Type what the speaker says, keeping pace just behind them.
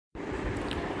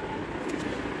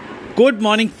Good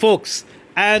morning, folks,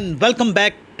 and welcome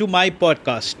back to my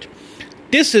podcast.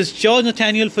 This is George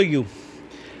Nathaniel for you.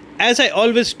 As I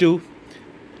always do,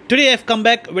 today I've come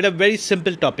back with a very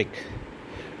simple topic.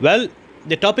 Well,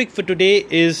 the topic for today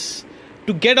is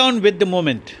to get on with the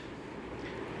moment.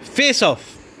 Face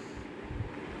off.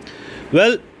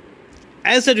 Well,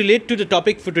 as I relate to the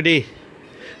topic for today,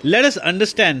 let us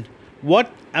understand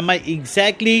what am I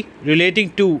exactly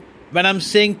relating to when I'm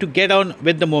saying to get on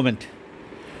with the moment.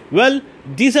 Well,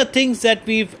 these are things that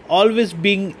we've always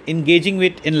been engaging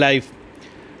with in life.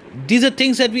 These are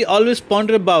things that we always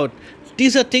ponder about.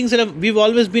 These are things that we've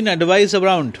always been advised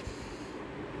around.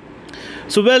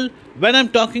 So, when I'm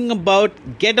talking about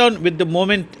get on with the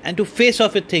moment and to face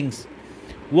off with things,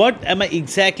 what am I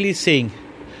exactly saying?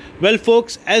 Well,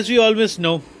 folks, as we always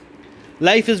know,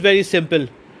 life is very simple.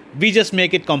 We just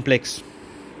make it complex.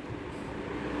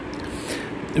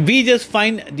 We just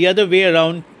find the other way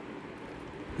around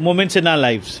moments in our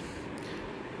lives.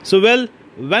 So,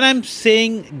 when I'm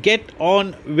saying get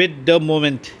on with the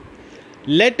moment,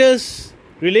 let us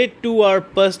relate to our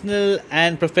personal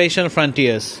and professional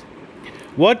frontiers.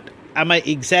 What am I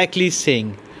exactly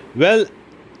saying? Well,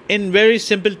 in very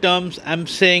simple terms, I'm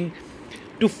saying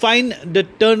to find the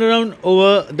turnaround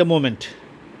over the moment.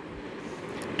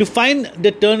 To find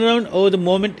the turnaround over the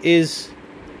moment is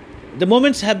the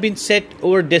moments have been set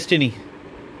over destiny.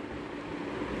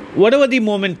 Whatever the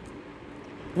moment,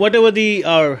 whatever the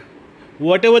hour,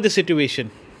 whatever the situation,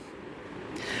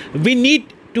 we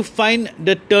need to find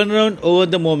the turnaround over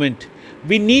the moment.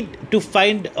 We need to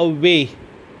find a way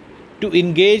to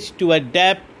engage, to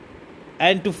adapt,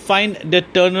 and to find the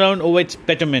turnaround over its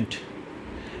betterment.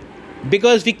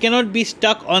 Because we cannot be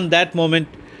stuck on that moment,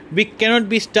 we cannot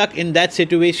be stuck in that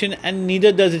situation, and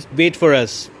neither does it wait for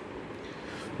us.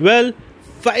 Well,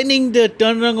 finding the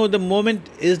turnaround of the moment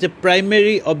is the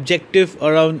primary objective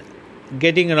around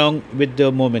getting along with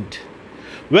the moment.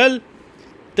 Well,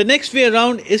 the next way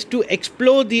around is to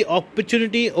explore the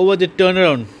opportunity over the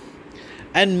turnaround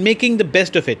and making the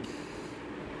best of it.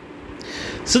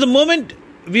 So the moment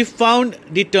we found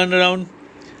the turnaround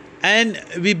and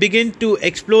we begin to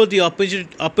explore the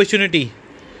opportunity,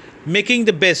 making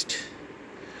the best,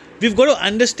 we've got to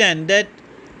understand that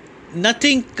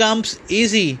nothing comes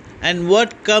easy, and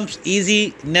what comes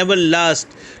easy never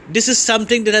lasts. This is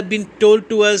something that has been told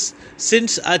to us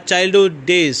since our childhood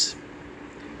days.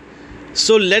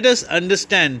 So let us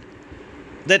understand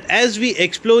that as we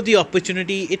explore the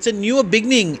opportunity, it's a new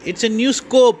beginning, it's a new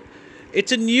scope,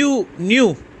 it's a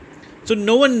new. So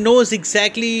no one knows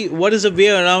exactly what is the way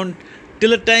around till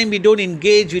the time we don't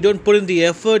engage, we don't put in the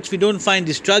efforts, we don't find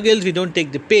the struggles, we don't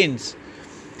take the pains.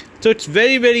 So it's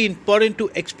very, very important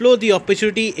to explore the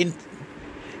opportunity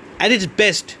at its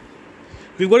best.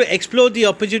 We've got to explore the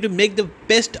opportunity to make the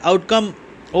best outcome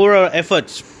over our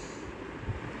efforts.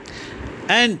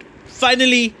 And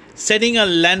finally, setting a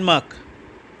landmark.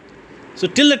 So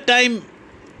till the time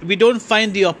we don't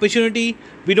find the opportunity,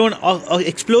 we don't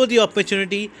explore the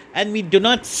opportunity, and we do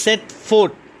not set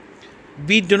forth,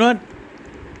 we do not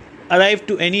arrive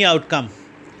to any outcome.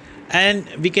 And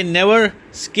we can never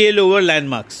scale over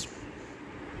landmarks.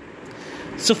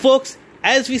 So folks,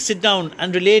 as we sit down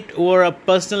and relate over our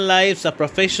personal lives, our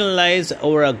professional lives,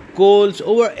 over our goals,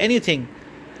 over anything,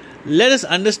 let us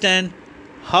understand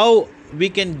how we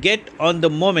can get on the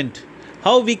moment,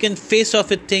 how we can face off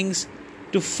with things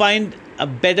to find a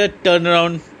better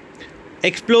turnaround,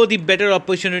 explore the better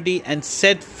opportunity, and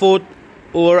set forth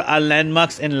over our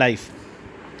landmarks in life.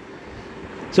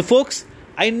 So folks,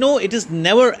 I know it is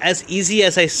never as easy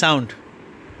as I sound,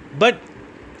 but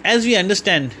as we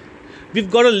understand, we've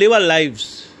got to live our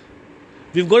lives.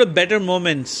 We've got to better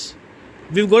moments.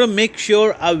 We've got to make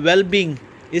sure our well-being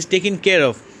is taken care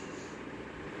of.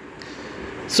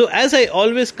 So as I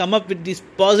always come up with these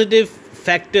positive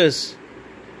factors,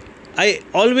 I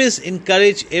always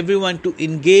encourage everyone to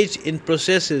engage in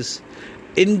processes,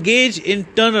 engage in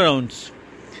turnarounds,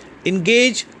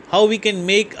 engage how we can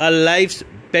make our lives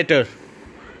better.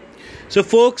 So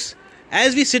folks,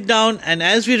 as we sit down and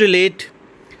as we relate,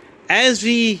 as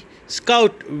we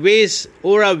scout ways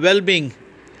over our well-being,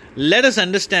 let us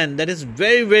understand that it's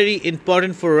very, very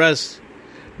important for us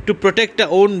to protect our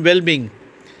own well-being.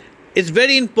 It's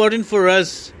very important for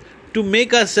us to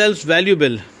make ourselves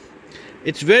valuable.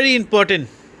 It's very important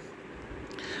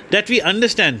that we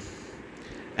understand,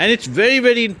 and it's very,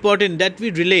 very important that we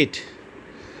relate,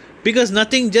 because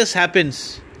nothing just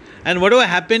happens, and whatever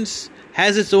happens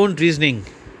has its own reasoning.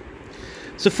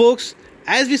 So folks,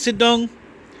 as we sit down,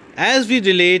 as we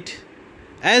relate,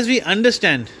 as we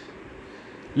understand,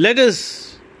 let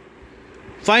us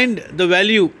find the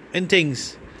value in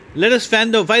things Let us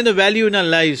find the value in our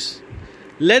lives.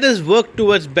 Let us work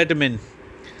towards betterment.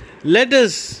 Let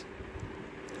us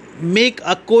make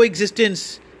our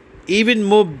coexistence even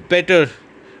more better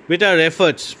with our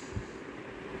efforts.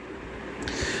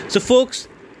 So, folks,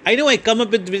 I know I come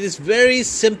up with these very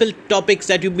simple topics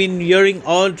that you've been hearing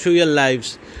all through your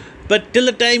lives. But till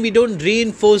the time we don't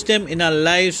reinforce them in our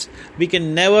lives, we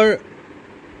can never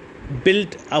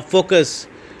build our focus.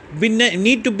 We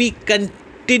need to be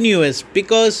continuous,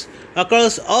 because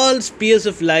across all spheres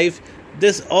of life,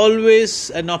 there's always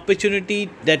an opportunity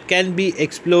that can be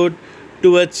explored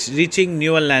towards reaching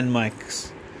newer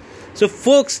landmarks. So,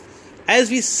 folks, as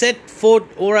we set forth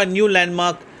over a new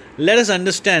landmark, let us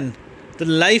understand that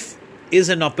life is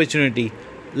an opportunity.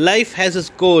 Life has its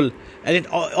goal, and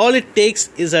all it takes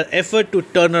is our effort to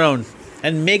turn around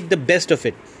and make the best of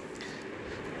it.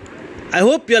 I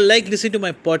hope you like listening to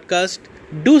my podcast.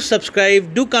 Do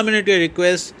subscribe, do comment your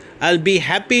requests. I'll be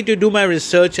happy to do my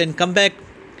research and come back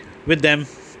with them.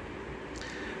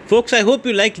 Folks, I hope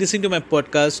you like listening to my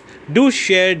podcast. Do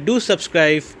share, do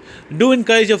subscribe, do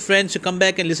encourage your friends to come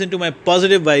back and listen to my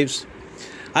positive vibes.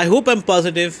 I hope I'm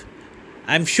positive.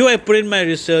 I'm sure I put in my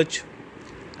research,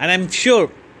 and I'm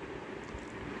sure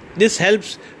this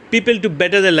helps people to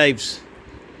better their lives.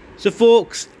 So,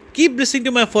 folks, keep listening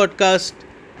to my podcast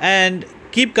and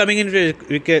keep coming in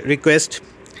request.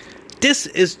 This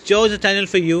is George Nathaniel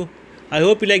for you. I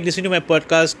hope you like listening to my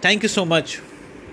podcast. Thank you so much.